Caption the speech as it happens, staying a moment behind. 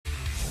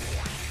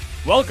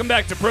Welcome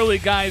back to Pro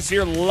League, guys,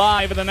 here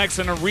live in the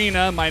Nexon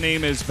Arena. My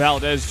name is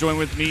Valdez. Join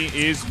with me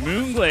is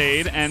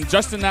Moonglade. And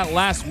just in that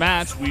last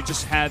match, we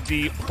just had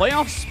the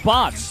playoff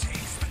spots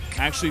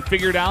actually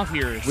figured out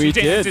here. We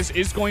did.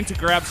 is going to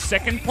grab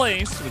second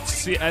place with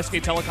SK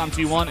Telecom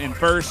T1 in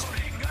first.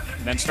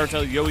 And then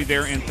StarTale-yoe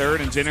there in third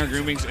and Jenner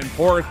Groomings in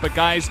fourth. But,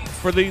 guys,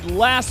 for the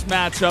last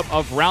matchup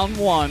of round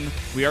one,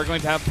 we are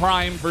going to have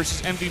Prime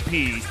versus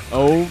MVP.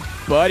 Oh,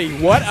 buddy,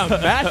 what a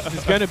match this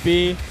is going to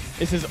be.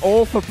 This is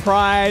all for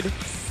pride.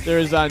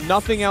 There's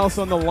nothing else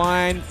on the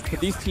line, but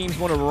these teams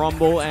want to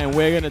rumble, and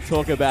we're going to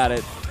talk about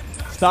it.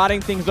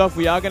 Starting things off,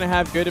 we are going to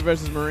have YoDa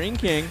versus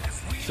MarineKing.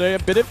 So a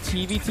bit of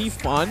TVT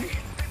fun.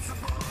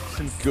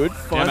 Some good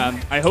fun. Yeah,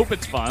 man. I hope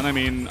it's fun. I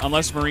mean,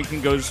 unless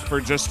MarineKing goes for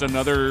just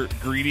another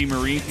greedy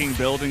MarineKing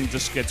build and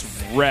just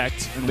gets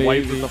wrecked and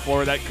wiped with the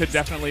floor, that could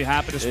definitely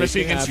happen,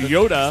 especially against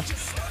YoDa,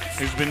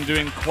 who's been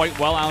doing quite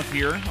well out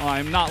here.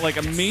 I'm not like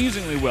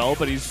amazingly well,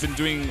 but he's been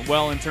doing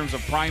well in terms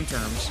of prime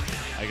terms,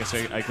 I guess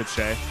I could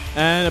say.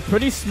 And a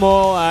pretty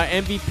small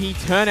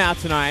MVP turnout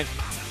tonight.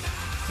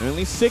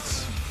 Only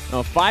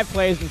 5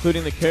 players,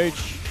 including the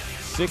coach.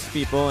 6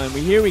 people, and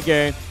here we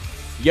go.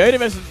 YoDa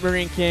versus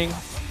MarineKing.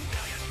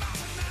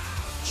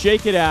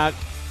 Shake it out.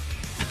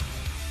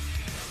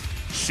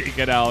 Shake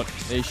it out.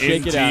 They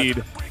shake Indeed.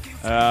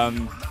 it out.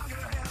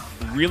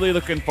 Really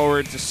looking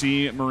forward to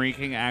see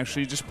MarineKing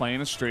actually just playing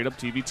a straight-up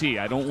TVT.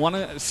 I don't want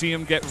to see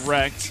him get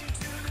wrecked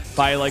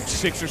by like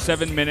 6 or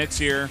 7 minutes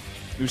here.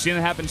 We've seen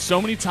it happen so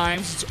many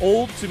times. It's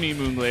old to me,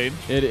 Moonglade.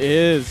 It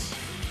is.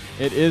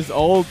 It is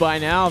old by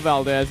now,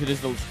 Valdez. It is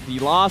the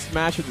last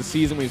match of the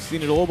season. We've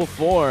seen it all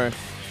before.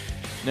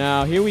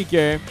 Now, here we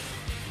go.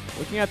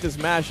 Looking at this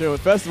match,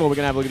 first of all, we're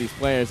going to have a look at these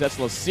players. That's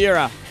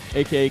Losira,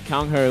 a.k.a.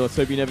 Kangho. Let's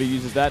hope he never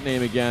uses that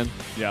name again.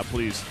 Yeah,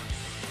 please.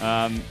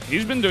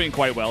 He's been doing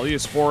quite well. He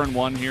is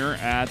 4-1 here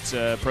at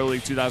Pro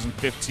League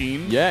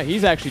 2015. Yeah,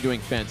 he's actually doing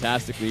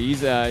fantastically.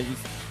 He's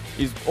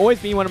always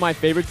been one of my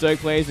favorite Zerg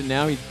players, and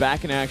now he's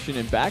back in action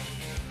and back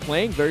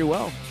playing very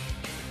well.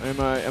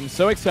 I'm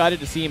so excited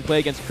to see him play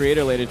against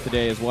Creator later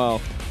today as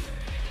well.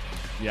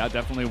 Yeah,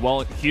 definitely.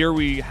 Well, here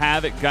we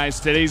have it,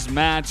 guys. Today's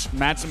match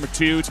number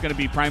 2, it's going to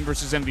be Prime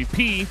versus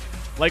MVP.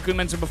 Like we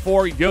mentioned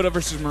before, YoDa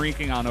versus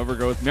MarineKing on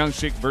Overgrowth,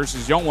 Myungshik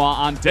versus Youngwa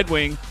on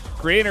Deadwing,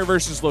 Creator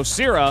versus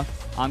Losira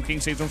on King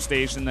Sage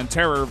Station, then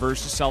Terror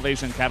versus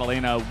Salvation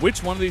Catalina.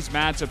 Which one of these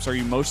matchups are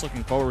you most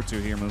looking forward to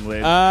here,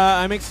 Moonglade?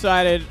 I'm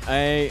excited.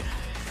 I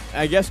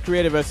guess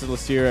Creator versus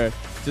Losira.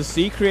 To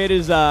see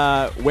Creator's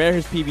where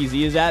his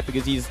PvZ is at,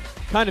 because he's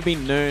kind of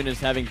been known as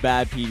having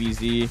bad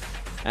PvZ.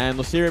 And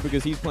Losira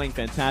because he's playing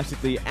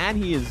fantastically, and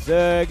he is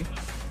Zerg.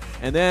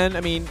 And then,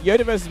 I mean,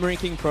 YoDa versus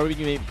MarineKing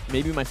probably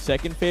maybe my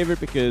second favorite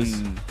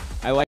because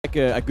I like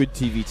a good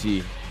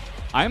TVT.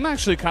 I'm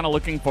actually kind of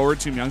looking forward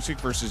to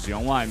Myungshik versus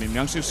Youngwa. I mean,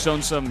 Myungshik's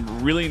shown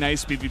some really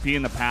nice PvP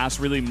in the past,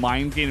 really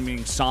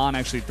mind-gaming San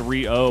actually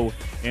 3-0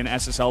 in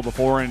SSL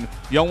before, and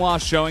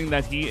Youngwa showing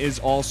that he is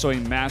also a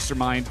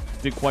mastermind,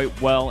 did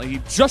quite well.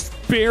 He just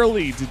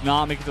barely did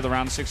not make it to the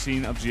round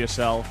 16 of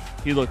GSL.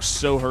 He looked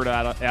so hurt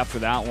after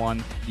that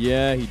one.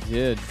 Yeah, he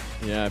did.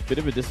 Yeah, a bit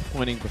of a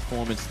disappointing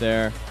performance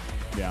there.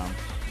 Yeah.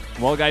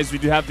 Well, guys, we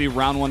do have the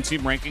round 1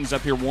 team rankings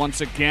up here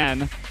once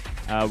again.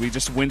 We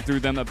just went through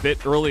them a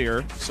bit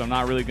earlier, so I'm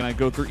not really going to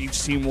go through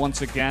each team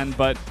once again.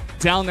 But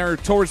down there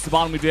towards the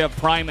bottom, we do have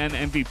Prime and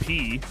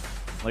MVP.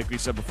 Like we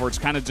said before, it's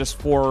kind of just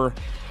for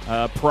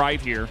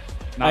pride here.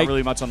 Not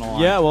really much on the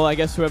line. Yeah, well, I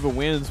guess whoever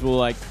wins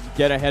will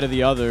get ahead of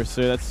the other,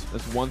 so that's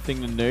one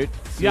thing to note.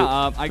 So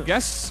yeah, I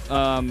guess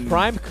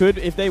Prime could,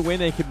 if they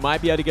win, they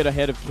might be able to get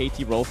ahead of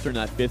KT Rolster in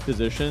that 5th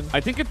position. I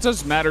think it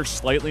does matter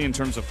slightly in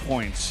terms of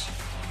points.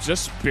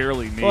 Just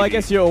barely, maybe. Well, I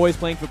guess you're always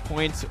playing for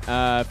points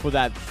for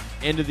that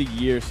end of the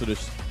year sort of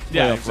playoff,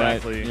 yeah,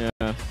 exactly. Right?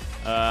 Yeah.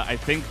 I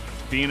think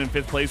being in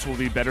 5th place will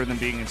be better than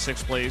being in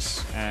 6th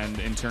place, and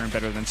in turn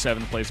better than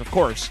 7th place, of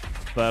course,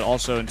 but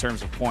also in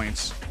terms of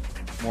points.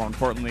 More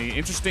importantly,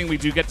 interesting, we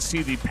do get to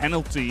see the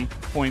penalty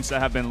points that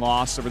have been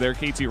lost over there.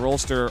 KT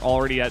Rolster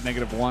already at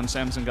 -1,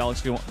 Samsung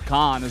Galaxy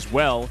Khan as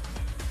well,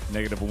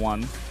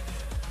 -1.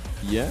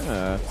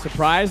 Yeah,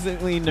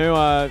 surprisingly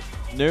no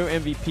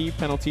MVP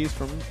penalties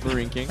from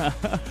MarineKing.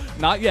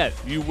 Not yet.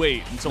 You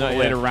wait until the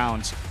later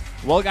rounds.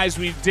 Well, guys,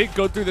 we did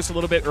go through this a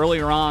little bit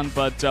earlier on,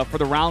 but for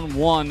the round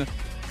 1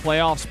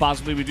 playoffs,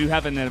 possibly, we do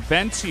have an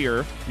event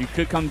here. You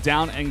could come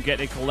down and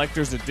get a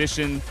collector's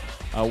edition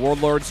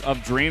Warlords of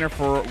Draenor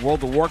for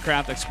World of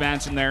Warcraft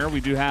expansion there. We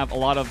do have a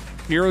lot of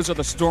Heroes of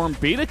the Storm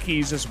beta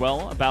keys as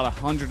well, about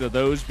 100 of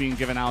those being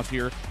given out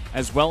here,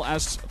 as well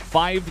as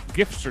 5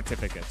 gift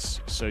certificates.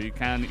 So you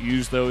can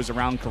use those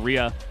around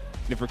Korea.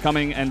 If you're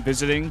coming and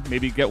visiting,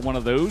 maybe get one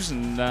of those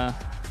and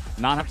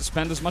not have to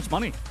spend as much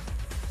money.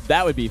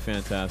 That would be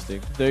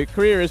fantastic. The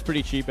career is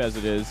pretty cheap as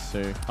it is,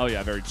 so oh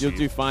yeah, very cheap. You'll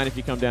do fine if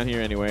you come down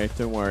here anyway.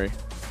 Don't worry.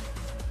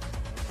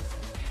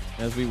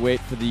 As we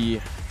wait for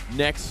the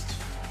next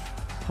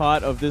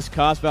part of this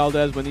cast,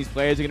 Valdez, when these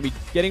players are going to be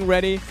getting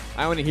ready,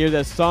 I want to hear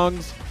their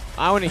songs.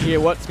 I want to hear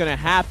what's going to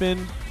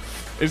happen.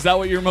 Is that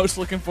what you're most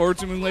looking forward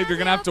to, Moonglade? You're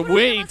going to have to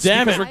wait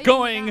because we're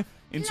going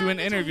into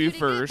an interview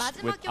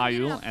first with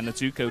Ayu and the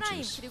two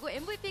coaches. 그리고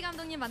MVP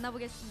감독님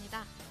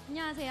만나보겠습니다.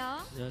 안녕하세요.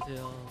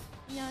 안녕하세요.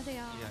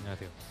 안녕하세요. 예,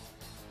 안녕하세요.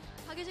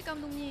 박유식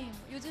감독님,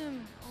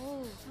 요즘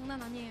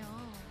장난 아니에요.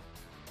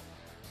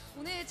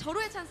 오늘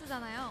절호의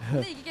찬스잖아요.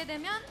 오늘 이기게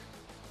되면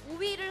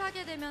 5위를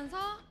하게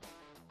되면서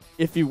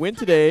If you win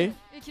today,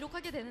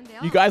 기록하게 되는데요.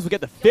 you guys will get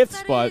the 5th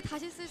spot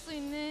다시 쓸 수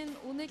있는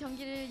오늘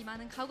경기를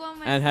임하는 각오한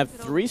말씀 and have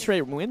 3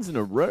 straight wins in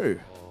a row.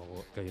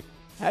 그러니까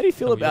How do you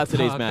feel about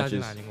today's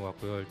matches? 아닌 것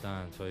같고요.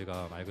 일단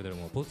저희가 말 그대로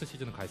뭐 포스트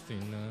시즌 갈 수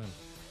있는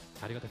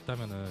자리가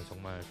됐다면은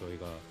정말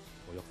저희가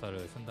뭐 역사를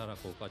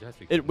쓴다라고까지 할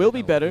수 있고. It will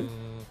be better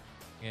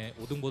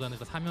 5등보다는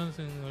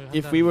 3연승을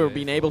if we were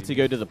being able to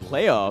go to the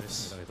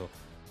playoffs. 그래서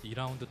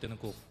 2라운드 때는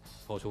꼭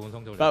더 좋은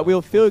성적을. But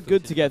we'll feel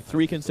good to get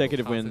 3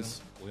 consecutive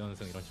wins.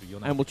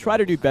 And we'll try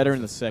to do better in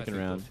the second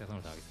round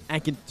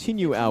and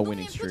continue our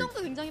winning streak.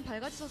 표정도 굉장히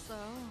밝아지셨어요.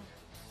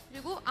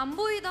 그리고 안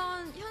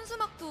보이던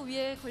현수막도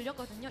위에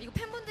걸렸거든요. 이거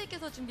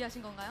팬분들께서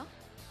준비하신 건가요?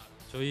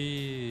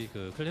 저희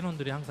그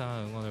클랜원들이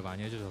항상 응원을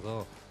많이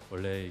해주셔서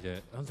원래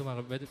이제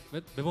현수막을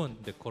매번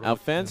이제 걸어. Our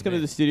fans come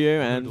to the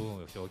studio and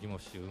역시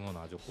어김없이 응원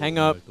아주 hang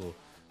up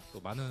또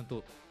많은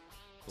또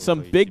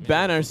some big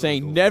banner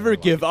saying "Never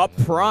give up,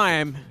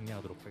 Prime."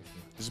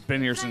 He's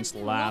been here since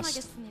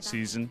last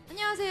season.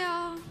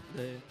 안녕하세요.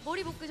 네,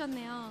 머리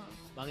볶으셨네요.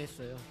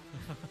 망했어요.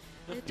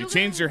 You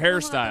changed your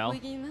hairstyle.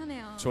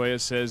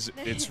 Choya says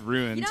it's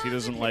ruined. He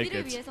doesn't like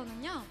it.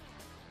 위해서는요.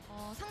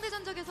 상대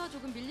전적에서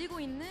조금 밀리고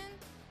있는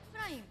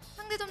프라임.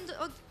 상대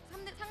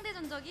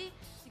전적이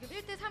지금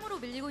 1대 3으로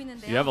밀리고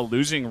있는데요. You have a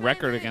losing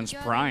record against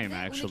Prime,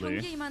 actually.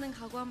 경기에 임하는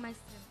각오한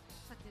말씀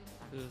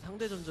부탁드립니다. 그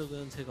상대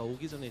전적은 제가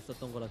오기 전에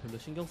있었던 거라 별로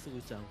신경 쓰고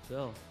있지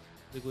않고요.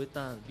 그리고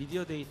일단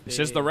미디어 데이 때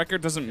says the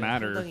record doesn't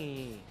matter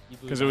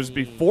because it was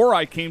많이 before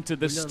I came to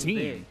this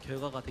team.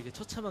 결과가 되게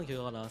처참한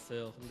결과가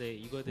나왔어요. 근데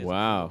이거에 대해서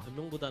Wow.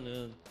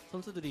 변명보다는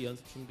선수들이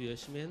연습 준비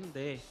열심히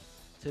했는데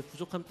제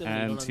부족함 때문에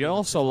And 일어난 he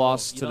also 일이라서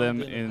lost to them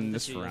 2라운드에는 in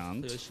this 반드시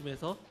round. 더 열심히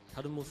해서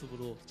다른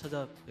모습으로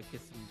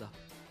찾아뵙겠습니다.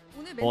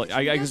 Well,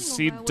 I guess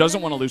he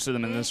doesn't want to lose to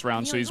them in this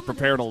round, so he's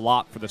prepared a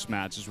lot for this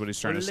match, is what he's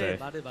trying to say.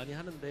 원래 말을 많이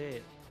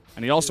하는데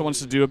And he also wants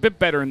to do a bit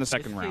better in the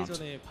second round.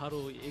 전에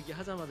바로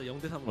얘기하자마자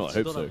 0대 3으로 Well, I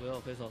hope so.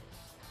 지더라고요. 그래서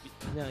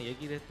그냥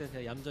얘기를 했을 때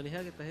그냥 얌전히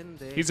해야겠다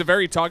했는데 He's a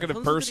very talkative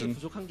선수들이 person,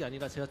 부족한 게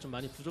아니라 제가 좀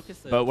많이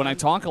부족했어요. but when I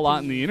talk a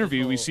lot in the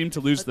interview, we seem to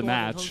lose the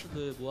match.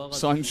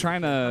 So I'm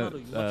trying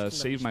to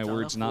save my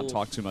words, not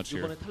talk too much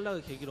here. 이번에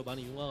탈락의 계기로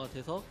많이 융화가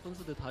돼서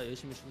선수들 다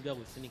열심히 준비하고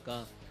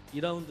있으니까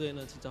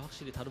 2라운드에는 진짜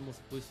확실히 다른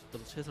모습 보일 수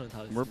있도록 최선을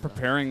다하겠습니다. We're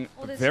preparing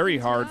very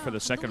hard for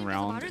the second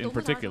round in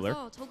particular.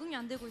 적응이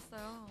안 되고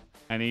있어요.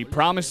 And he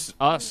promised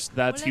us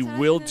that he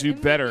will do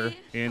better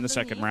in the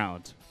second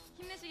round.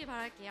 힘내시길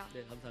바랄게요.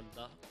 네,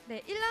 감사합니다.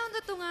 네,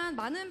 1라운드 동안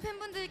많은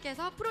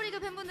팬분들께서 프로리그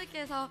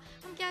팬분들께서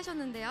함께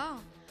하셨는데요.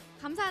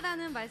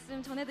 감사하다는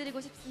말씀 전해드리고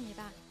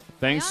싶습니다.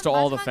 Thanks to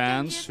all the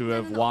fans who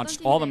have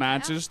watched all the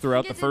matches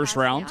throughout the first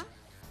round.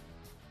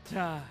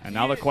 And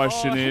now the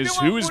question is,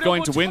 who is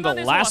going to win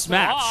the last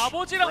match?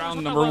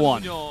 Round number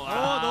 1.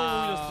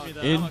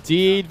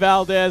 Indeed,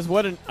 Valdez.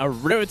 What a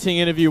riveting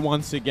interview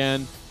once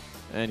again.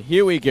 And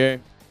here we go.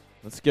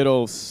 Let's get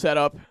all set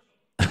up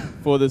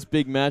for this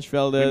big match,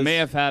 Valdez. We may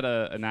have had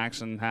an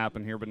accident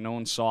happen here, but no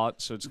one saw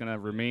it, so it's going to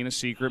remain a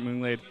secret,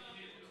 Moonglade.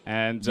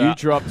 And you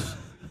dropped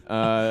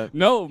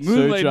no,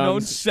 Moonglade, no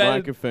one said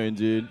microphone,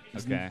 dude.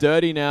 It's okay.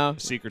 dirty now.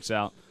 Secret's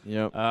out.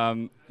 Yep.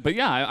 But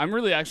yeah, I'm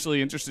really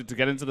actually interested to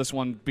get into this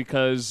one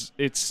because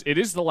it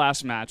is the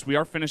last match. We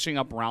are finishing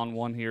up round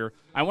 1 here.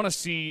 I want to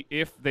see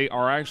if they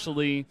are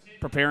actually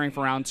preparing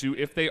for round 2,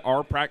 if they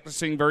are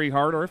practicing very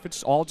hard, or if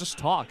it's all just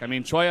talk. I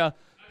mean, Choya,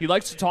 he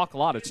likes to talk a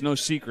lot. It's no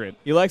secret.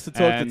 He likes to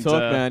talk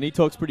man. He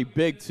talks pretty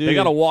big, too. They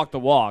got to walk the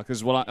walk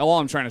is all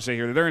I'm trying to say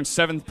here. They're in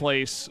 7th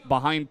place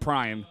behind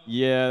Prime.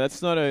 Yeah,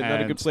 that's not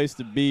a good place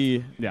to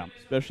be. Yeah.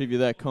 Especially if you're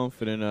that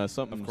confident.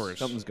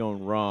 Something's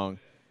going wrong.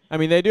 I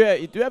mean, they do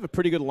have a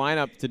pretty good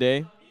lineup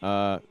today.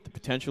 The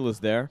potential is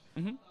there.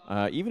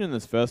 Even in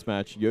this first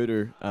match,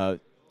 YoDa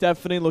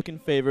definitely looking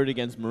favored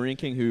against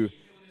MarineKing, who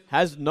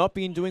has not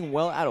been doing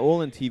well at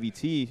all in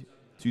TVT,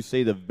 to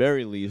say the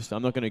very least.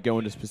 I'm not going to go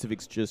into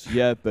specifics just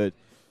yet, but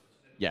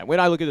yeah, when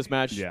I look at this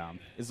match,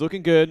 it's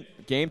looking good.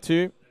 Game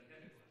 2,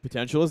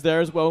 potential is there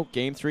as well.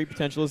 Game 3,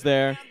 potential is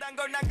there.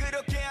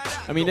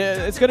 I mean,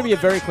 it's going to be a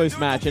very close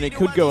match, and it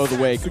could go either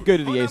way. It could go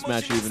to the ace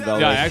match even,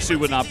 Valdez. Yeah, I actually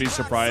would not be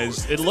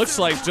surprised. It looks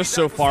like just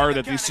so far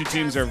that these two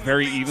teams are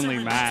very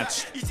evenly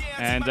matched.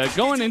 And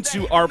going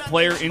into our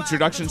player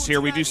introductions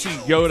here, we do see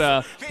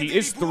YoDa. He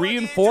is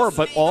 3-4,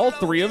 but all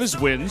 3 of his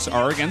wins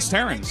are against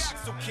Terrans.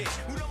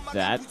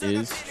 That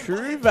is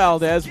true,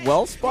 Valdez.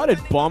 Well spotted.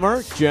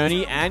 Bomber,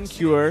 Journey, and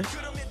Cure.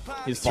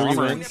 His 3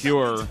 Bomber wins. and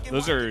Cure.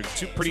 Those are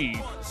 2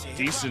 pretty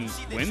decent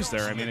wins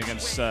there. I mean,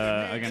 against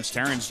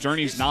Terrans.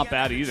 Journey's not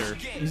bad either.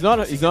 He's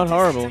not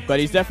horrible, but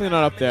he's definitely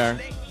not up there.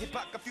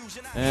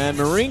 And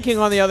MarineKing,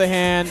 on the other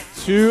hand,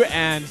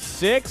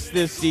 2-6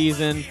 this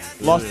season.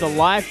 Lost to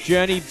Life,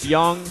 Journey,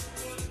 Byung,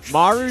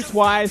 Maru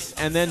twice,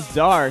 and then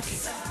Dark.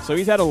 So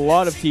he's had a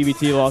lot of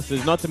TBT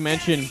losses, not to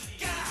mention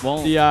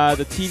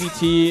the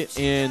TBT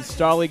in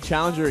Star League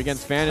Challenger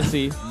against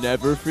Fantasy.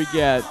 Never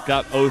forget.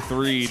 Got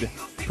 0-3'd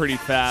pretty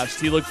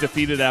fast. He looked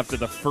defeated after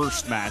the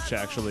first match,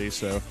 actually,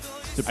 so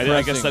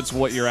I guess that's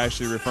what you're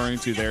actually referring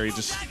to there. He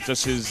just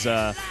his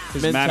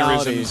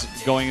mannerisms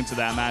going into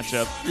that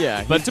matchup.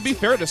 Yeah. But to be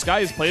fair, this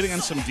guy has played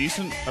against some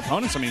decent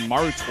opponents. I mean,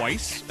 Maru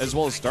twice, as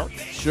well as Stark.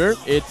 Sure,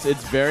 it's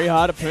very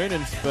hard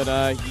opponents,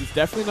 but he's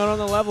definitely not on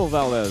the level,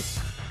 Valdez.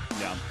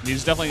 Yeah,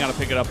 he's definitely got to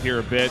pick it up here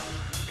a bit.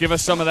 Give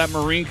us some of that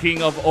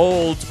MarineKing of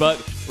old.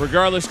 But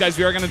regardless, guys,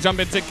 we are going to jump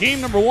into game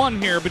number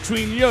 1 here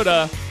between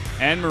YoDa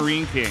and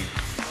MarineKing.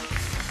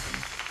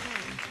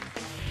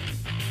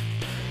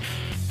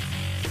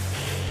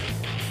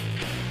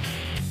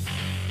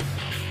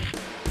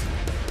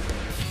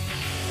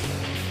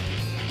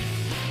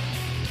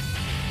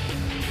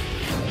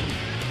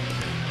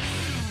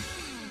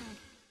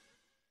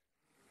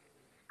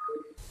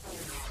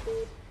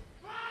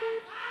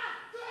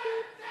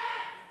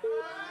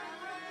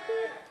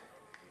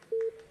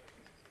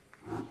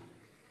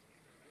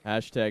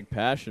 Hashtag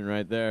passion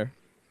right there.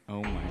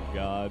 Oh my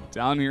god.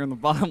 Down here in the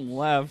bottom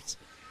left,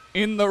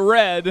 in the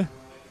red,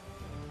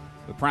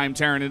 the Prime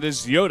Terran, it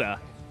is YoDa.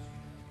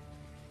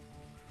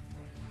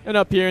 And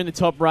up here in the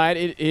top right,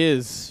 it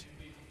is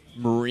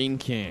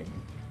MarineKing.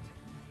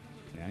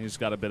 Yeah, he's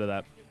got a bit of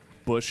that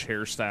bush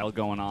hairstyle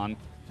going on.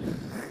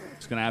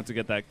 He's going to have to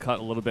get that cut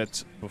a little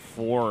bit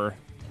before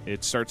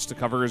it starts to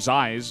cover his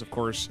eyes. Of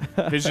course,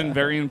 vision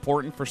very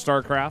important for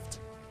StarCraft.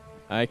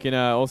 I can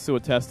also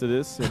attest to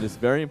this. It is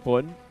very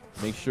important.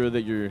 Make sure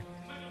that your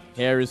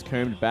hair is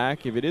combed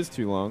back if it is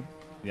too long.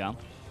 Yeah.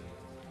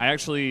 I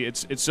actually,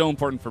 it's so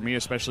important for me,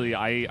 especially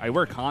I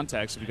wear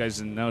contacts, if you guys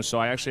didn't know, so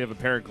I actually have a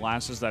pair of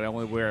glasses that I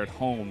only wear at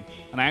home,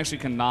 and I actually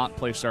cannot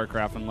play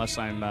StarCraft unless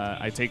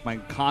I take my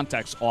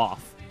contacts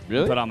off.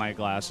 Really? Put on my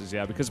glasses,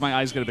 yeah, because my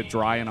eyes get a bit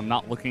dry and I'm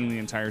not looking the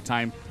entire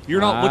time. You're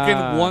not looking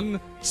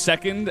 1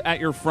 second at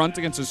your front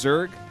against a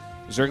Zerg.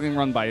 Zerg can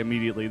run by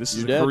immediately. This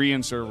is a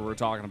Korean server we're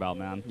talking about,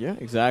 man. Yeah,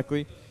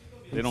 exactly.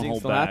 They don't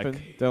hold back.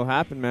 They'll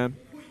happen, man.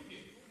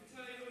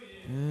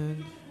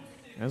 And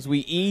as we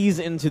ease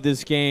into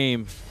this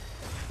game,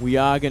 we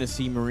are going to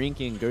see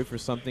MarineKing go for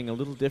something a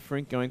little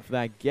different, going for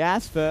that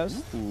gas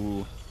first.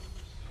 Ooh.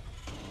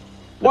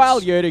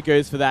 While YoDa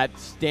goes for that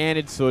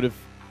standard sort of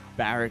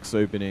barracks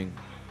opening.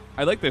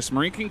 I like this.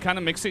 MarineKing kind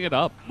of mixing it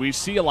up. We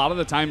see a lot of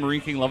the time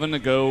MarineKing loving to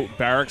go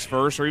barracks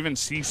first or even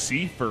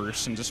CC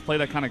first and just play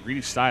that kind of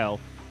greedy style.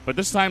 But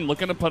this time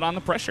looking to put on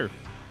the pressure.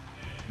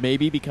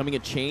 Maybe becoming a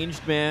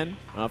changed man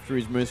after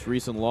his most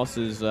recent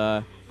losses.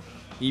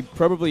 He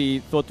probably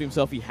thought to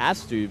himself he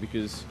has to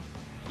because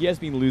he has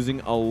been losing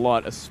a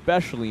lot,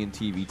 especially in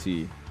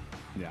TBT.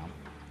 Yeah,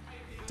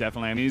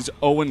 definitely. I mean, he's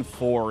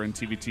 0-4 in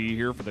TBT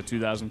here for the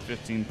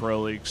 2015 Pro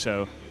League,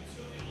 so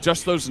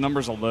just those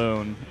numbers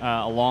alone,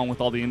 along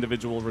with all the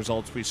individual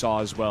results we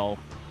saw as well,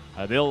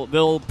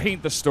 they'll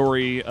paint the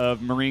story of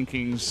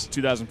MarineKing's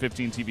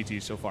 2015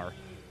 TBT so far.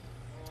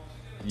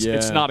 Yeah.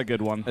 It's not a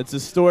good one. It's a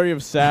story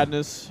of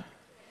sadness,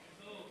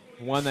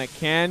 one that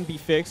can be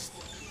fixed.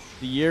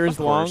 The year is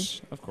long.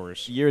 Of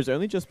course. The year has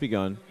only just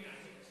begun.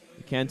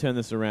 We can turn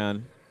this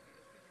around.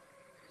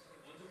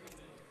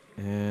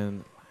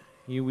 And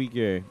here we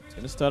go. It's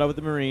going to start out with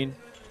the Marine.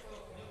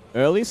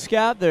 Early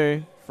scout,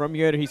 though, from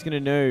YoDa. He's going to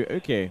know,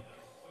 okay,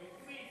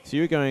 so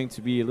you're going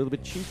to be a little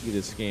bit cheeky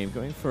this game.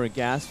 Going for a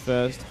gas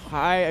first.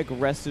 High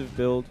aggressive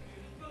build.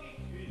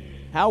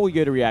 How will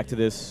YoDa react to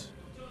this?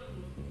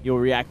 You'll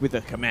react with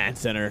a command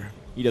center.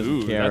 He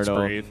doesn't care at all.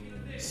 Brave.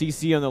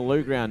 CC on the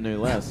low ground, no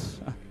less.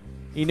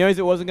 He knows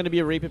it wasn't going to be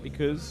a Reaper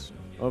because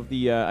of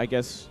the, I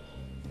guess,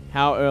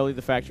 how early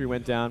the factory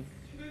went down.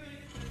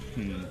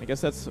 I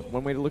guess that's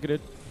one way to look at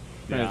it.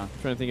 Yeah.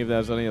 Trying to think if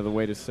there's any other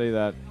way to say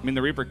that. I mean,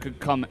 the Reaper could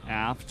come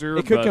after.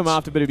 It could come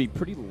after, but it'd be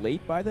pretty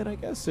late by then, I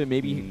guess. So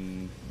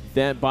maybe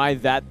that by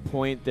that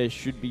point, there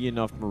should be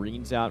enough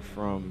Marines out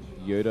from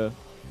YoDa.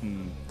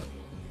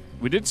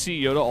 We did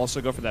see YoDa also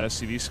go for that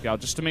SCV scout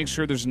just to make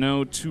sure there's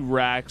no 2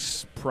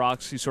 racks,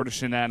 proxy sort of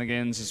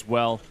shenanigans as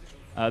well.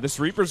 This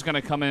Reaper's going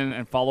to come in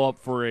and follow up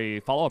for a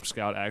follow-up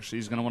scout, actually.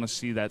 He's going to want to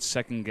see that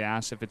second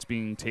gas if it's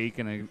being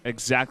taken,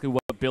 exactly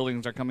what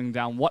buildings are coming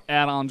down, what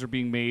add-ons are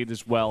being made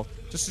as well,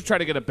 just to try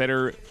to get a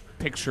better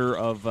picture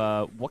of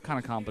what kind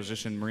of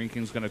composition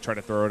MarineKing's going to try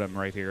to throw at him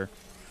right here.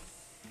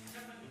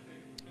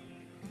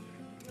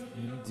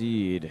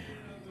 Indeed.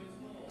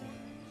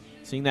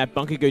 Seeing that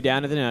bunker go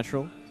down to the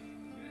natural.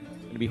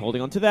 Going to be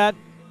holding on to that.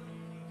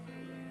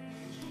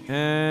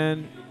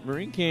 And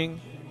MarineKing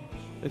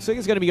looks like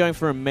it's going to be going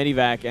for a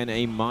medivac and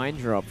a mine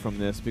drop from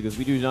this because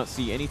we do not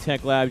see any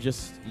tech lab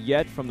just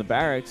yet from the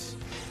barracks.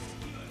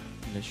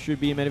 And it should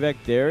be a medivac.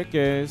 There it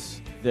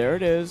goes. There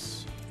it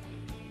is.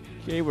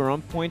 Okay, we're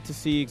on point to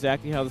see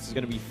exactly how this is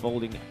going to be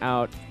folding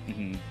out.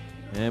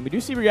 And we do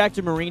see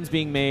reactor Marines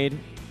being made.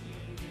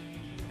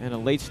 And a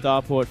late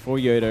starport for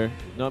YoDa.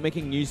 Not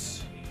making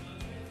use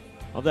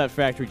of that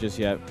factory just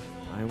yet.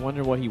 I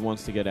wonder what he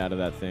wants to get out of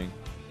that thing.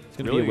 It's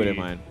going to be a Widow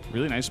Mine.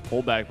 Really nice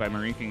pullback by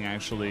MarineKing,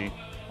 actually.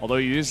 Although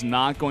he is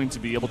not going to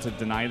be able to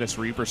deny this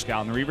Reaper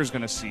scout, and the Reaper's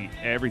going to see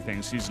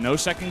everything. Sees no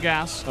second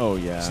gas. Oh,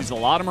 yeah. Sees a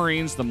lot of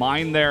Marines, the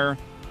mine there,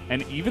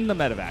 and even the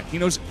medevac. He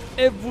knows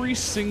every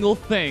single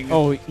thing.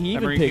 Oh, he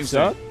even picks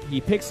up.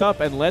 He picks up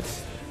and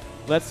lets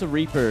the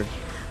Reaper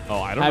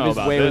I don't have know his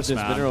about way this, with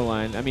this mineral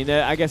line. I mean,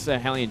 I guess the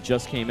Hellion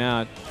just came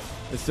out.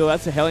 But still,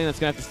 that's a Hellion that's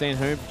going to have to stay in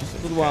home for just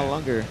a little while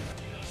longer.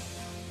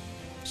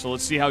 So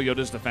let's see how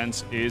YoDa's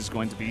defense is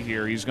going to be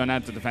here. He's going to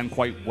have to defend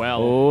quite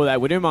well. Oh, that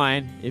Widow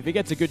Mine. If he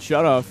gets a good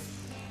shot off,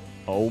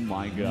 oh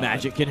my god,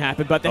 magic can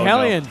happen. But the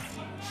Hellion.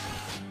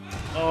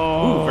 No.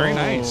 Oh, very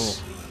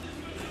nice.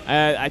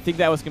 I think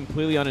that was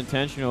completely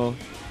unintentional.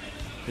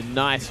 But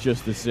nice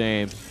just the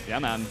same. Yeah,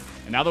 man.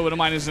 And now the Widow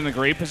Mine is in a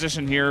great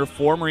position here.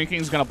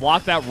 MarineKing's going to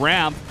block that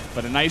ramp,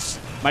 but a nice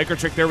micro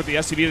trick there with the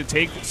SCV to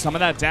take some of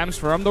that damage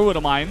from the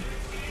Widow Mine.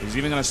 He's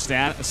even going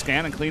to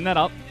scan and clean that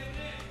up.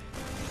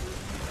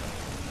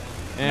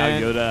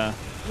 And now YoDa.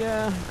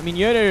 Yeah, I mean,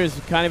 YoDa is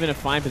kind of in a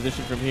fine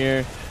position from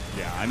here.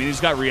 Yeah, I mean, he's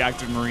got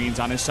reactive Marines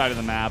on his side of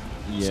the map.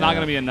 Yeah. It's not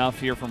going to be enough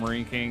here for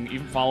MarineKing,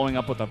 even following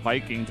up with a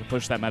Viking to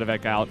push that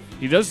medevac out.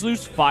 He does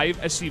lose 5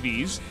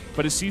 SCVs,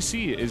 but his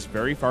CC is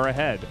very far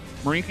ahead.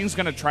 MarineKing's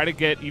going to try to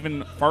get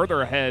even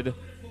farther ahead.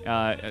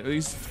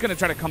 He's going to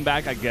try to come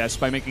back, I guess,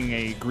 by making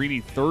a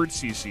greedy 3rd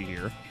CC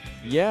here.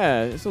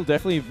 Yeah, this will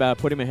definitely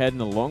put him ahead in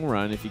the long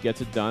run if he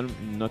gets it done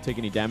and not take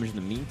any damage in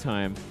the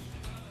meantime.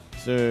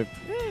 So,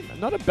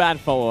 not a bad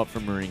follow-up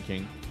from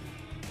MarineKing.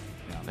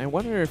 Yeah. I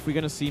wonder if we're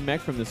going to see mech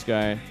from this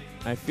guy.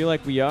 I feel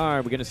like we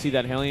are. We're going to see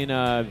that Hellion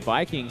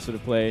Viking sort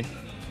of play.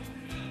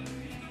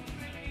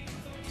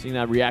 Seeing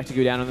that reactor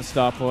go down on the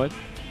starport.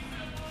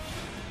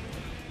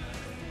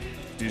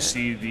 Do you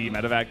see the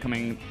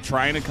medevac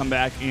trying to come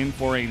back in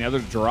for another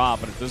drop,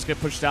 but it does get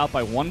pushed out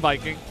by 1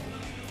 Viking.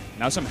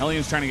 Now some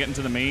Hellions trying to get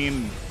into the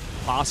main,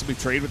 possibly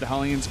trade with the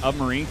Hellions of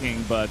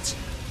MarineKing, but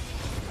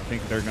I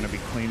think they're going to be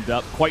cleaned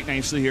up quite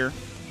nicely here.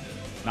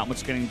 Not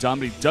much getting done,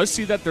 but he does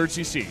see that 3rd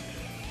CC,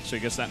 so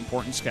he gets that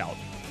important scout.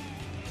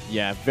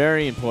 Yeah,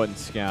 very important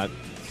scout.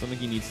 Something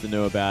he needs to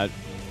know about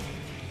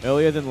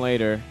earlier than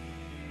later.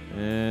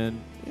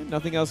 And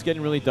nothing else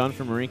getting really done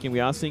from MarineKing. We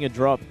are seeing a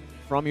drop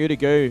from YoDa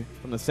go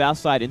from the south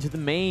side into the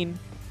main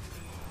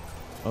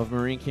of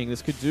MarineKing.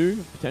 This could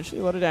do potentially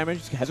a lot of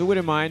damage. Has a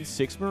Widow Mine,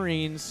 6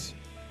 Marines.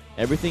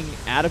 Everything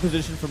out of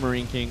position for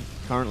MarineKing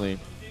currently.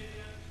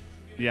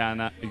 Yeah,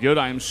 and YoDa,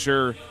 I'm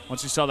sure,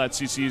 once he saw that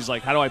CC, he's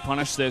like, how do I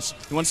punish this?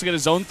 He wants to get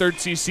his own 3rd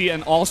CC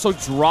and also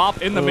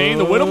drop in the main.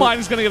 The Widow Mine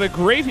is going to get a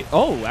great hit.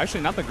 Oh,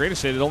 actually, not the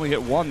greatest hit. It only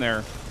hit 1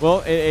 there.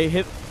 Well, it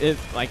hit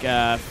like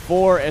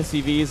 4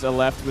 SCVs are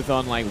left with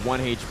on like 1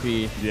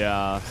 HP.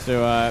 Yeah.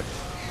 So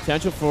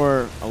potential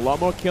for a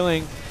lot more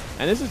killing.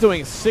 And this is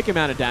doing a sick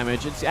amount of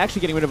damage. It's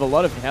actually getting rid of a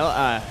lot of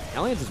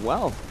Hellions as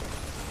well.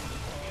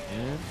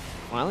 And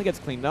finally gets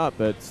cleaned up,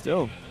 but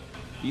still,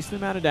 decent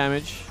amount of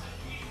damage.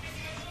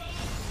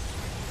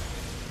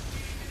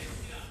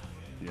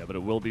 Yeah, but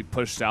it will be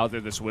pushed out there.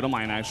 This Widow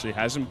Mine actually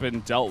hasn't been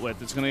dealt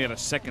with. It's going to get a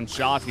 2nd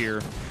shot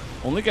here.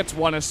 Only gets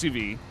 1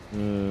 SCV,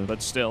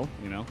 but still,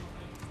 you know.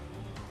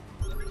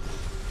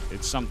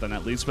 It's something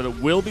at least, but it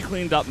will be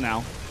cleaned up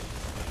now.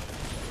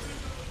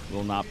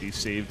 Will not be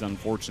saved,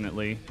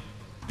 unfortunately.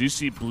 Do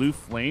see Blue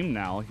Flame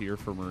now here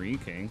for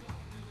MarineKing.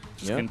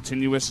 Just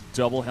continuous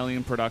double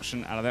Hellion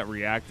production out of that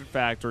reactor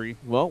factory.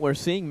 Well, we're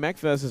seeing mech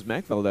versus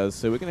mech, Valdez,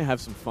 so we're going to have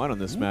some fun on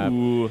this map.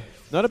 Ooh.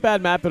 Not a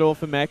bad map at all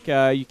for mech.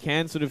 You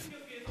can sort of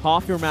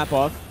half your map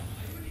off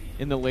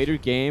in the later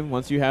game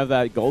once you have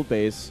that gold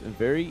base.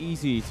 Very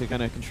easy to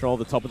kind of control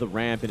the top of the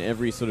ramp in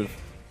every sort of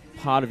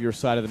part of your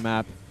side of the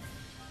map.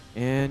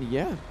 And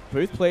yeah,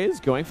 both players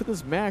going for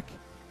this mech.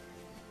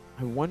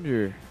 I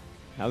wonder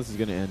how this is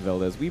going to end,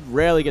 Valdez. We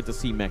rarely get to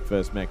see mech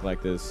versus mech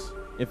like this,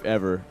 if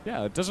ever.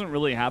 Yeah, it doesn't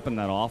really happen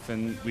that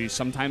often. We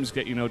sometimes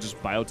get, you know,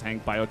 just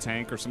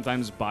biotank, or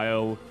sometimes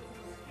bio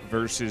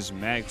versus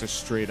mech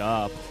just straight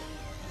up.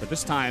 But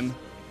this time,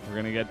 we're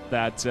going to get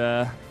that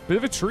bit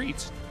of a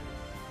treat.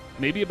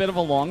 Maybe a bit of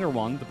a longer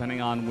one,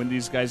 depending on when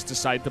these guys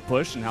decide to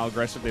push and how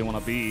aggressive they want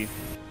to be.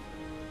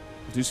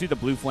 Do you see the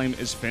Blue Flame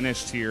is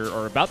finished here,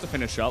 or about to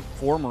finish up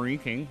for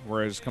MarineKing,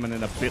 whereas coming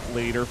in a bit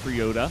later for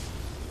YoDa.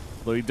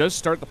 Though he does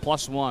start the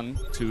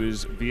 +1 to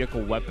his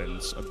vehicle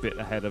weapons a bit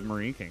ahead of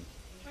MarineKing.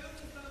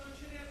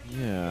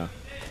 Yeah.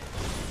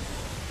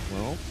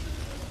 Well,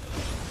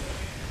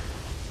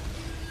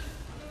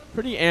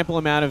 pretty ample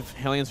amount of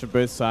Hellions for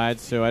both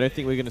sides, so I don't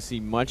think we're going to see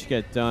much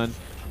get done.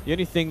 The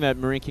only thing that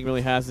MarineKing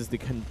really has is the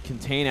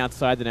contain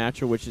outside the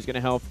natural, which is going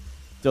to help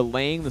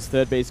delaying this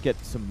 3rd base, get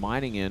some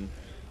mining in.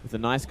 With a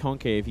nice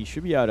concave, he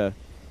should be able to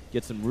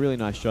get some really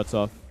nice shots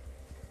off.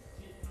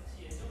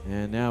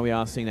 And now we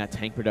are seeing that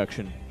tank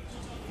production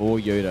for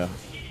YoDa.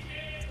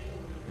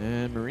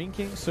 And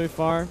MarineKing so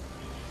far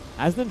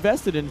hasn't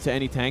invested into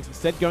any tanks,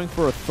 instead going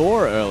for a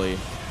Thor early.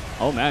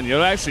 Oh man,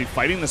 YoDa actually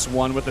fighting this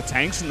one with the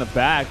tanks in the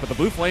back, but the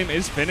Blue Flame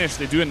is finished.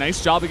 They do a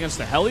nice job against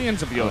the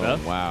Hellions of YoDa.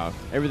 Oh, wow.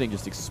 Everything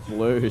just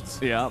explodes.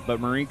 Yeah, but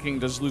MarineKing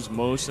does lose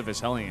most of his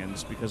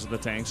Hellions because of the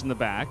tanks in the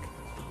back.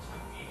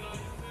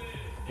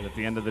 But at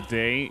the end of the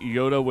day,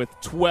 YoDa with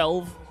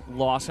 12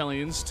 lost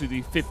Hellions to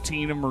the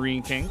 15 of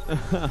MarineKing.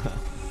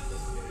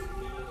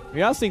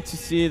 We are seeing to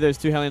see those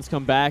 2 Hellions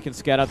come back and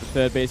scout out the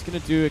third base. Going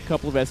to do a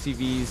couple of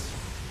SCVs,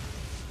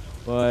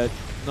 but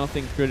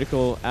nothing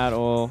critical at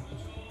all.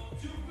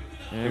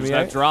 And Here's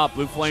that drop.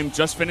 Blue Flame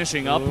just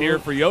finishing up here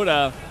for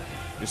YoDa.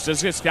 This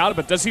does get scouted,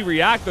 but does he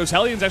react? Those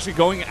Hellions actually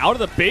going out of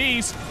the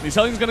base. These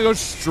Hellions going to go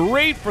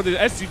straight for the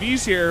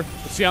SCVs here.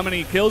 Let's see how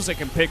many kills they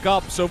can pick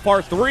up. So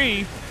far,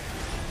 3.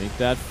 Make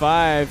that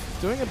 5.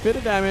 Doing a bit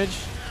of damage.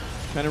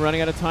 Kind of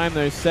running out of time,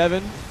 though.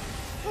 7.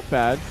 Not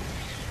bad.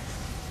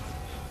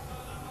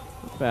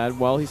 Not bad.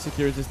 While he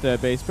secures his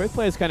third base. Both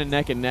players kind of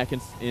neck and neck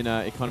in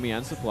economy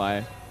and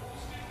supply.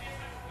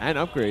 And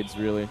upgrades,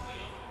 really.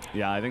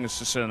 Yeah, I think it's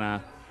just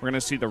we're going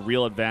to see the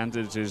real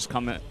advantages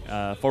come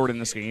forward in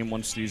this game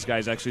once these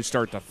guys actually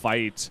start to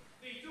fight.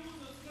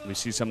 We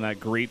see some of that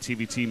great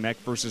TVT mech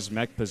versus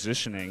mech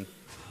positioning.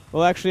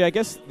 Well, actually, I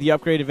guess the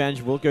upgrade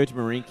advantage will go to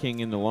MarineKing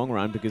in the long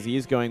run because he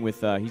is going with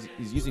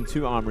he's using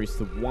 2 armories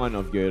to 1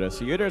 of YoDa.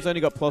 So YoDa has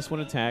only got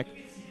 +1 attack,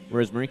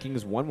 whereas MarineKing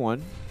is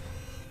 1/1.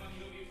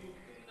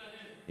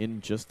 In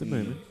just a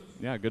moment.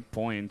 Yeah, good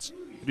point.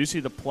 You do see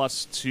the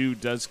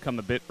 +2 does come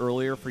a bit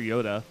earlier for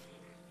YoDa.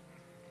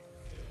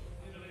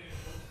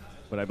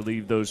 But I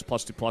believe those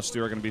 +2/+2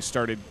 are going to be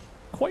started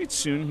quite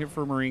soon here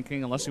for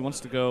MarineKing, unless he wants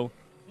to go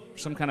for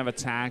some kind of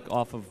attack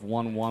off of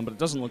 1/1, but it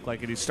doesn't look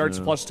like it. He starts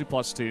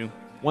 +2/+2.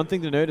 One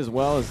thing to note as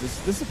well is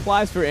this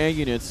applies for air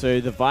units,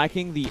 so the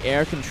Viking, the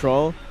air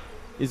control,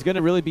 is going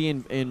to really be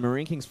in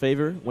MarineKing's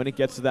favor when it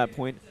gets to that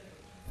point.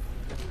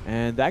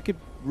 And that could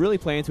really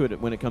play into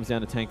it when it comes down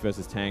to tank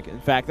versus tank.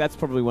 In fact, that's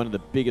probably one of the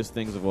biggest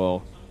things of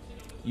all.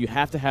 You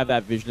have to have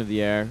that vision of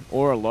the air,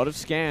 or a lot of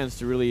scans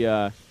to really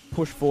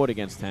push forward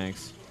against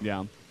tanks.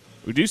 Yeah.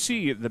 We do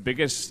see the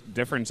biggest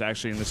difference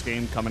actually in this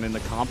game coming in the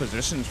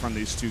compositions from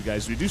these two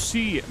guys. We do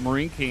see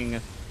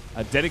MarineKing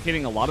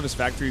dedicating a lot of his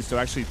factories to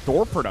actually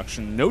Thor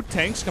production. No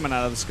tanks coming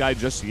out of the sky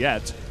just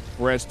yet,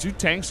 whereas 2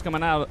 tanks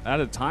coming out at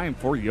a time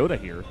for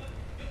YoDa here.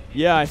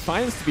 Yeah, I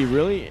find this to be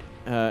really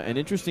an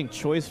interesting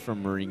choice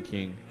from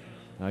MarineKing.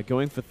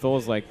 Going for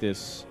Thors like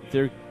this.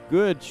 They're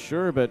good,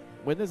 sure, but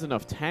when there's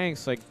enough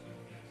tanks, like,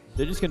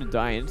 they're just going to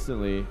die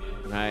instantly.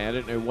 I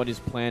don't know what his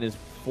plan is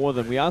for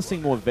them. We are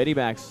seeing more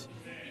Vedibacks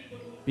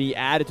be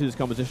added to this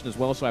composition as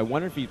well, so I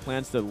wonder if he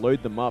plans to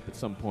load them up at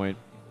some point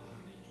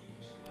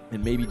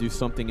and maybe do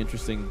something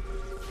interesting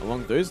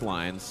along those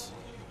lines.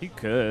 He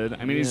could.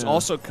 I mean, he's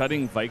also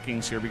cutting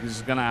Vikings here because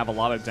he's going to have a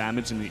lot of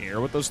damage in the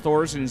air with those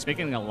Thors, and he's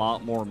making a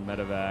lot more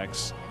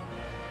medevacs.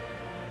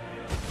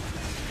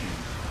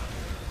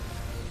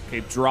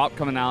 Okay, drop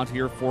coming out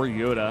here for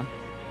YoDa.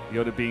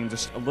 YoDa being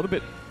just a little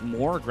bit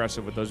more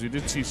aggressive with those. We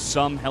did see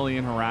some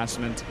Hellion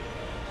harassment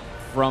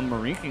from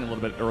MarineKing a little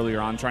bit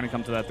earlier on, trying to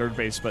come to that third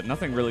base, but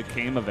nothing really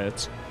came of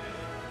it.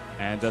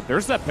 And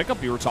there's that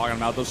pickup you were talking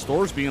about, those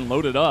Thors being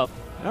loaded up.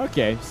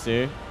 Okay,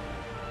 so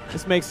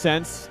this makes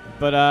sense.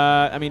 But,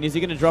 I mean, is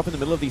he going to drop in the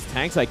middle of these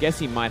tanks? I guess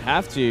he might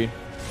have to.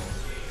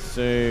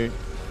 So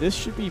this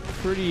should be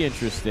pretty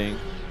interesting.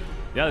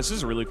 Yeah, this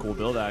is a really cool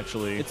build,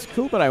 actually. It's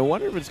cool, but I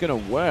wonder if it's going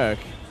to work.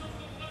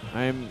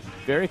 I'm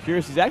very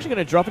curious. He's actually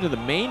going to drop into the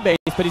main base,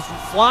 but he's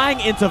flying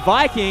into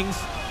Vikings.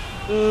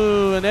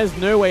 Ooh, and there's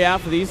no way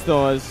out for these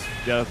Thors.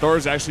 Yeah, the Thor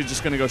is actually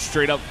just going to go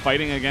straight up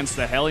fighting against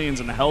the Hellions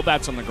and the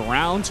Hellbats on the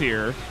ground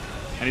here.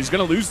 And he's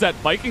going to lose that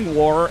Viking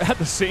war at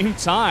the same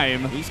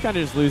time. He's kind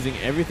of just losing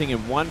everything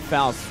in one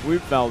foul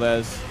swoop,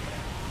 Valdez.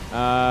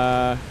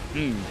 Not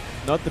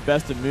the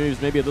best of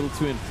moves. Maybe a little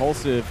too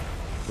impulsive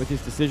with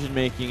his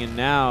decision-making. And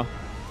now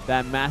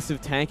that massive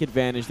tank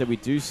advantage that we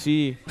do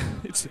see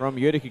from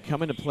YoDa could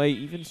come into play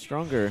even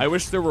stronger. I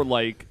wish there were,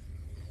 like,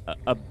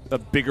 a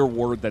bigger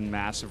word than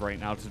massive right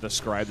now to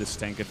describe this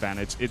tank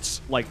advantage.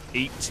 It's like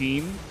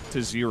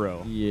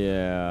 18-0.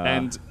 Yeah.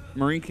 And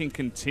MarineKing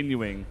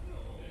continuing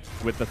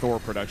with the Thor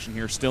production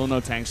here. Still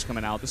no tanks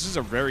coming out. This is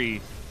a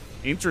very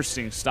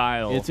interesting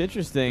style. It's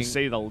interesting, to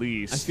say the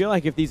least. I feel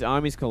like if these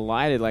armies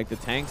collided, like, the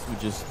tanks would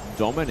just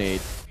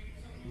dominate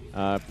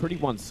pretty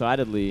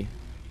one-sidedly.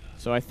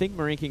 So I think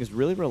MarineKing is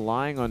really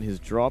relying on his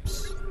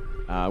drops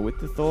with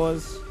the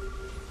Thors.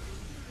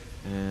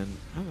 And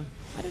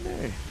I don't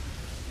know.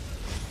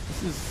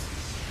 This is...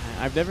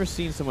 I've never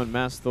seen someone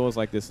mass Thors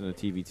like this in a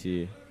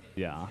TVT.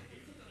 Yeah.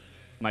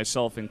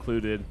 Myself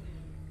included.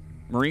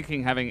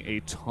 MarineKing having a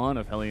ton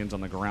of Hellions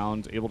on the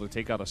ground, able to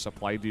take out a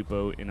supply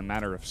depot in a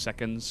matter of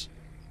seconds.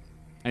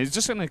 And he's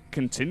just going to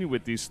continue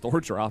with these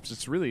Thor drops.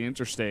 It's really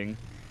interesting.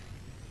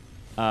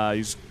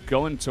 He's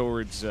going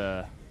towards...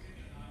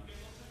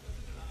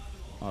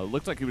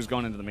 looked like he was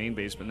going into the main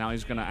base, but now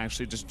he's going to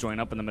actually just join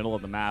up in the middle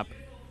of the map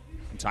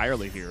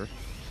entirely here.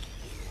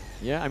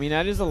 Yeah, I mean,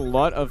 that is a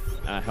lot of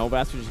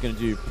Hellbats, which is going to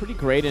do pretty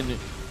great in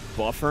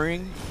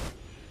buffering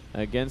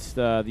against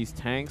these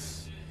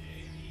tanks.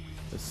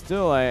 But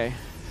still,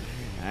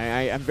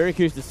 I'm very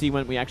curious to see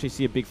when we actually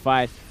see a big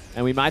fight.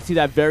 And we might see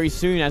that very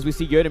soon as we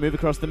see YoDa move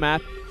across the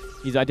map.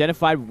 He's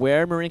identified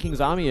where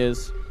MarineKing's army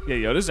is. Yeah,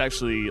 YoDa's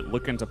actually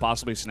looking to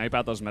possibly snipe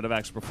out those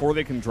medevacs before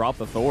they can drop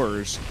the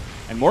Thors.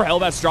 And more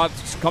Hellbats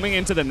drops coming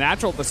into the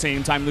natural at the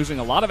same time, losing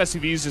a lot of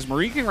SCVs. Is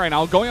MarineKing right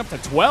now going up to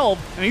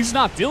 12, and he's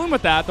not dealing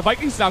with that. The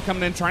Vikings now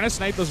coming in trying to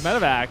snipe those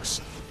medevacs.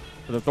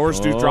 But the Thors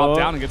do drop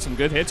down and get some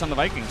good hits on the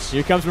Vikings.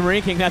 Here comes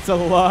MarineKing. That's a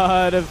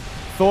lot of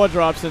Thor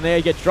drops, and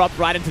they get dropped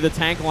right into the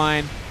tank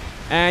line.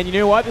 And you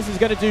know what? This is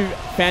going to do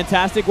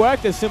fantastic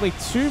work. There's simply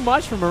too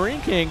much for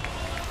MarineKing.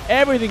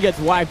 Everything gets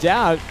wiped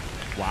out.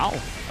 Wow.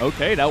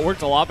 Okay, that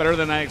worked a lot better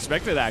than I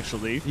expected,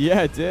 actually.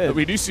 Yeah, it did. But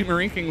we do see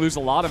MarineKing lose a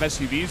lot of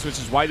SCVs, which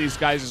is why these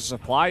guys'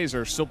 supplies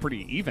are still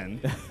pretty even.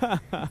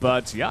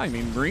 But, yeah, I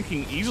mean,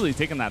 MarineKing easily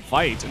taking that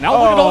fight. And now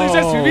look at all these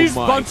SCVs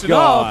bunching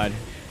up.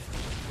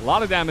 A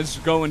lot of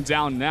damage going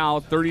down now.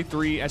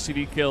 33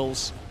 SCV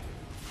kills.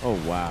 Oh,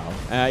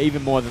 wow.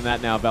 Even more than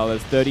that now,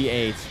 Valdez.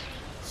 38.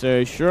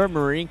 So, sure,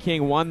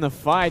 MarineKing won the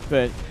fight,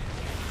 but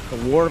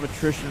the war of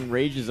attrition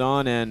rages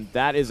on, and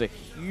that is a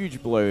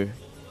huge blow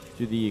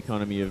to the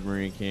economy of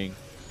MarineKing.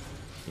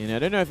 And I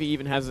don't know if he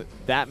even has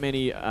that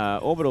many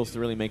orbitals to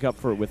really make up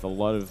for it with a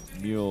lot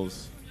of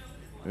mules.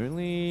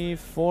 Only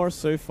 4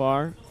 so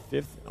far.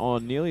 5th, oh,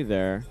 nearly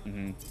there.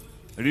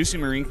 I do see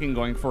MarineKing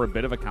going for a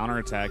bit of a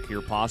counterattack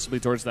here, possibly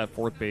towards that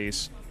 4th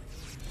base.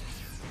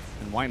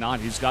 And why not?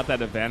 He's got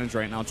that advantage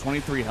right now.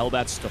 23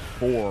 Hellbats to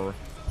 4.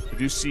 We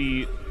do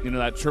see,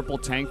 that triple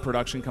tank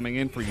production coming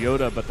in for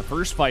YoDa, but the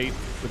first fight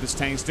with his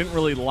tanks didn't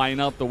really line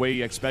up the way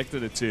he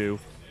expected it to.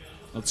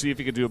 Let's see if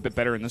he could do a bit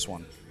better in this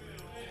one.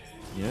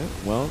 Yeah,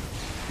 well,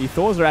 the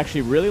Thors are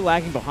actually really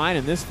lagging behind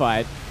in this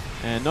fight,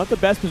 and not the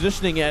best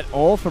positioning at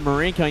all for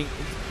MarineKing.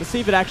 Let's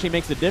see if it actually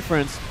makes a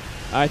difference.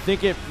 I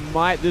think it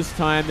might this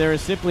time. There are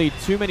simply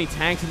too many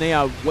tanks, and they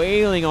are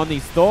wailing on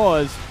these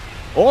Thors.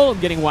 All of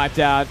them getting wiped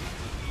out.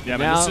 Yeah,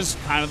 man, this is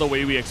kind of the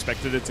way we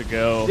expected it to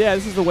go. Yeah,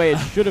 this is the way it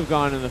should have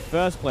gone in the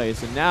first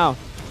place. And now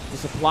the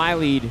supply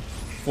lead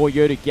for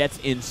YoDa gets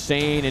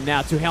insane. And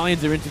now 2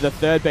 Hellions are into the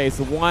 3rd base.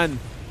 One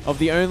of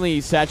the only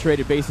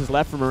saturated bases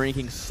left for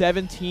MarineKing.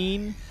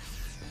 17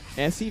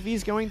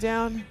 SCVs going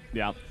down.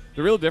 Yeah.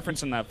 The real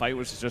difference in that fight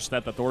was just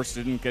that the Thors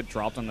didn't get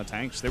dropped on the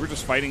tanks. They were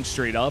just fighting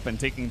straight up and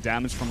taking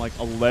damage from like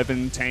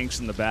 11 tanks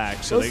in the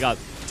back. So they got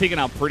taken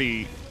out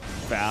pretty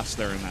fast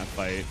there in that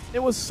fight. It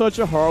was such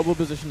a horrible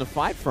position to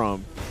fight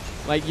from.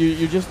 Like,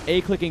 you're just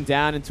A-clicking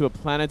down into a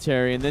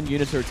planetary, and then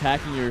units are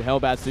attacking your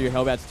Hellbats, so your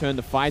Hellbats turn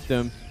to fight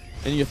them,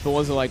 and your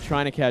Thors are, like,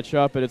 trying to catch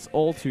up, but it's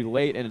all too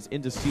late, and it's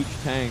into siege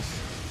tanks.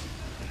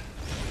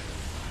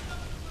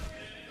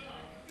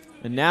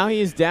 And now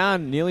he is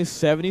down nearly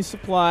 70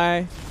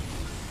 supply.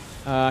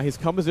 His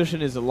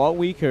composition is a lot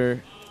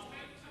weaker.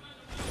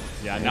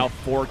 Yeah, now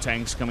 4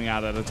 tanks coming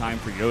out at a time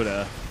for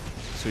YoDa.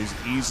 So he's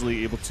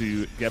easily able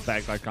to get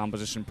back that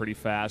composition pretty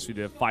fast. We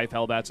did have 5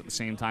 Hellbats at the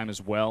same time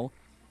as well.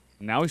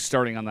 Now he's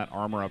starting on that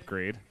armor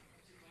upgrade.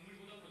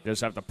 He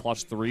does have the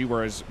 +3,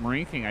 whereas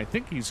MarineKing, I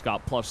think he's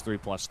got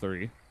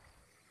 +3/+3.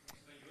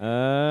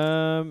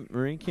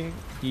 MarineKing,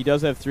 he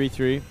does have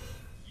 3/3.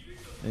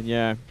 And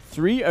yeah,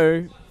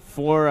 3-0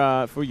 for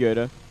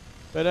YoDa.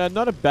 But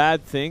not a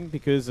bad thing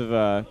because of,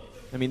 I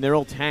mean, they're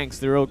all tanks.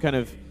 They're all kind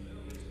of,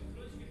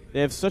 they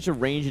have such a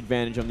range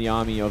advantage on the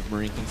army of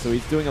MarineKing. So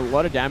he's doing a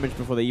lot of damage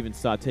before they even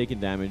start taking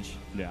damage.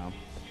 Yeah.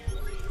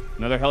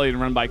 Another Hellion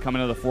run by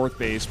coming to the 4th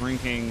base.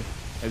 MarineKing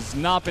has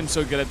not been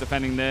so good at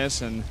defending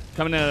this, and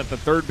coming in at the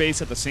 3rd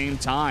base at the same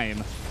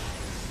time,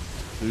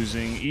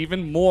 losing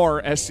even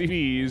more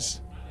SCVs.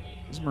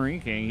 This is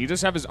MarineKing. He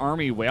just have his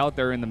army way out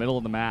there in the middle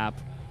of the map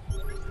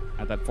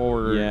at that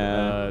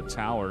forward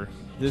tower.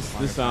 This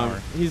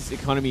his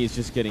economy is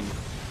just getting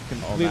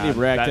completely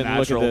wrecked. And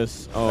look at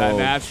this. Oh, that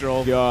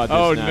natural. God,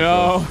 oh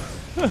natural.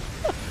 No.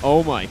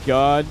 Oh my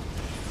God.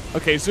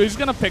 Okay, so he's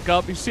going to pick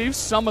up. He saves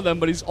some of them,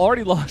 but he's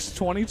already lost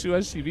 22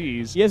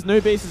 SCVs. He has no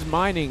bases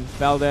mining,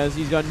 Valdez.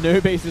 He's got no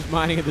bases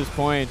mining at this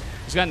point.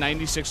 He's got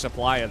 96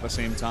 supply at the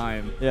same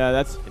time. Yeah,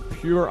 that's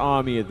pure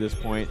army at this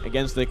point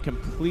against the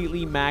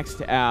completely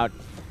maxed out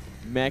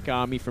mech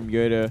army from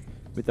YoDa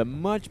with a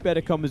much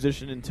better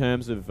composition in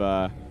terms of,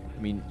 I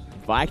mean,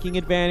 Viking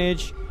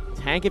advantage,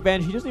 tank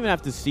advantage. He doesn't even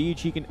have to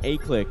siege. He can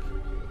A-click.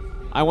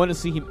 I want to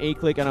see him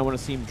A-click, and I want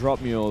to see him drop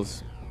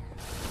mules.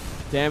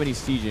 Damn it, he's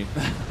sieging.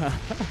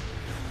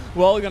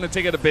 Well, we're going to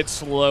take it a bit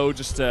slow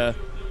just to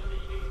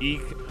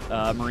eke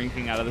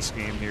MarineKing out of this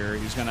game here.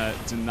 He's going to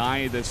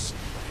deny this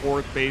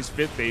 4th base,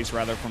 5th base,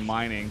 rather, from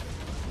mining.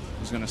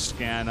 He's going to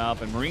scan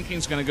up, and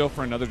MarineKing's going to go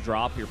for another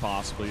drop here,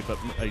 possibly. But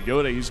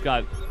YoDa, he's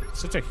got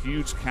such a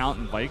huge count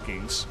in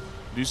Vikings.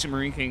 Do you see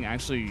MarineKing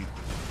actually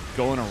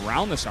going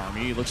around this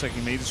army? It looks like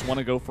he may just want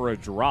to go for a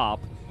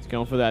drop. He's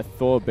going for that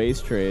Thor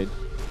base trade.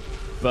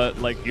 But,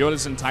 like,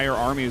 YoDa's entire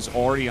army is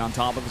already on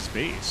top of his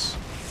base.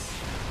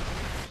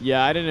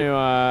 Yeah, I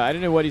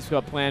don't know what he's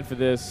got planned for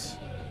this.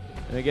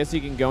 And I guess he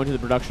can go into the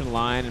production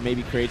line and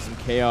maybe create some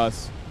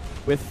chaos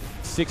with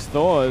 6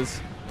 Thors.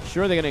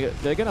 Sure,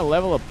 they're gonna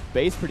level a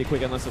base pretty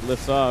quick unless it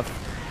lifts off.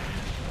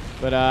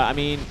 But I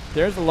mean,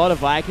 there's a lot of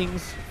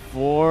Vikings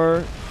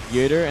for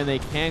YoDa, and they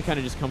can kind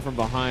of just come from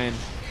behind.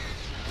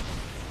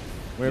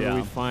 Wherever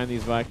we find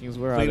these Vikings,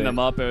 where clean are they? them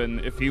up,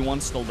 and if he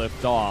wants to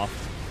lift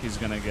off, he's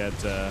going to get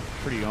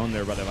pretty owned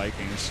there by the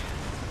Vikings.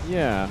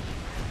 Yeah.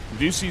 You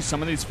do see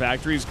some of these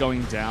factories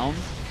going down,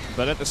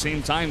 but at the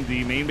same time,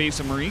 the main base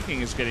of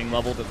MarineKing is getting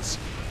leveled at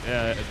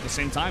the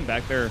same time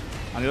back there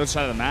on the other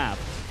side of the map.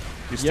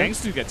 These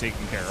tanks do get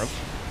taken care of.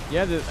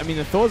 Yeah, I mean,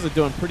 the Thors are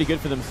doing pretty good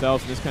for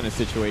themselves in this kind of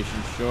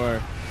situation,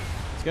 sure.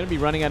 He's going to be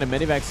running out of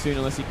medivac soon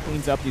unless he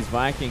cleans up these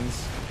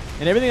Vikings.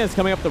 And everything that's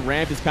coming up the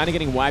ramp is kind of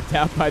getting wiped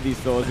out by these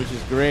Thors, which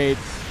is great.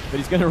 But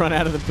he's going to run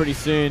out of them pretty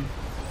soon.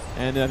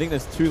 And I think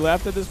there's 2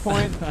 left at this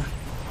point.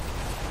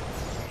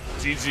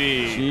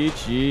 GG.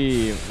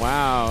 GG.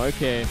 Wow,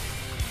 okay.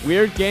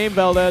 Weird game,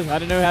 Veldez. I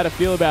don't know how to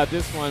feel about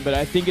this one, but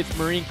I think it's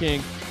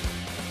MarineKing.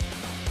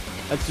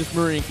 That's just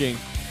MarineKing.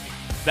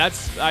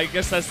 I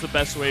guess that's the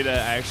best way to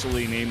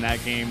actually name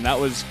that game. That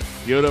was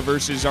YoDa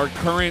versus our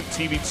current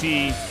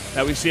TBT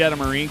that we see out of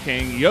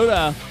MarineKing.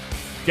 YoDa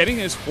getting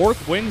his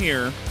 4th win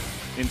here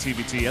in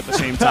TBT at the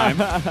same time.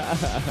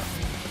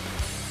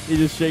 He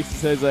just shakes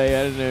his head like,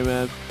 I don't know,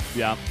 man.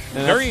 Yeah.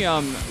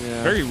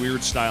 Very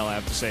weird style, I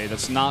have to say.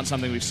 That's not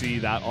something we see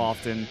that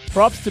often.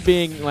 Props to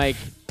being, like,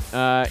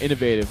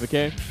 innovative,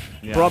 okay?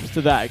 Yeah. Props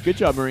to that. Good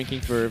job,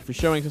 MarineKing, for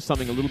showing us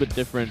something a little bit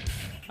different.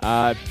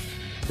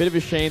 Bit of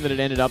a shame that it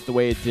ended up the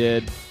way it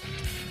did.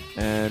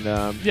 And,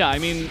 yeah, I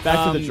mean...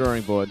 back to the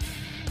drawing board.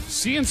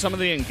 Seeing some of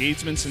the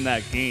engagements in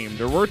that game,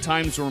 there were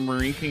times where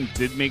MarineKing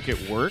did make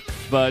it work,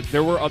 but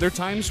there were other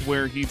times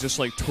where he just,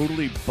 like,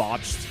 totally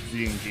botched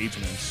the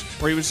engagements.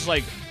 Where he was just,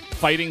 like,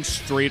 fighting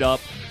straight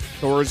up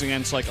Thors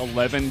against, like,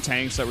 11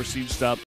 tanks that were sieged up.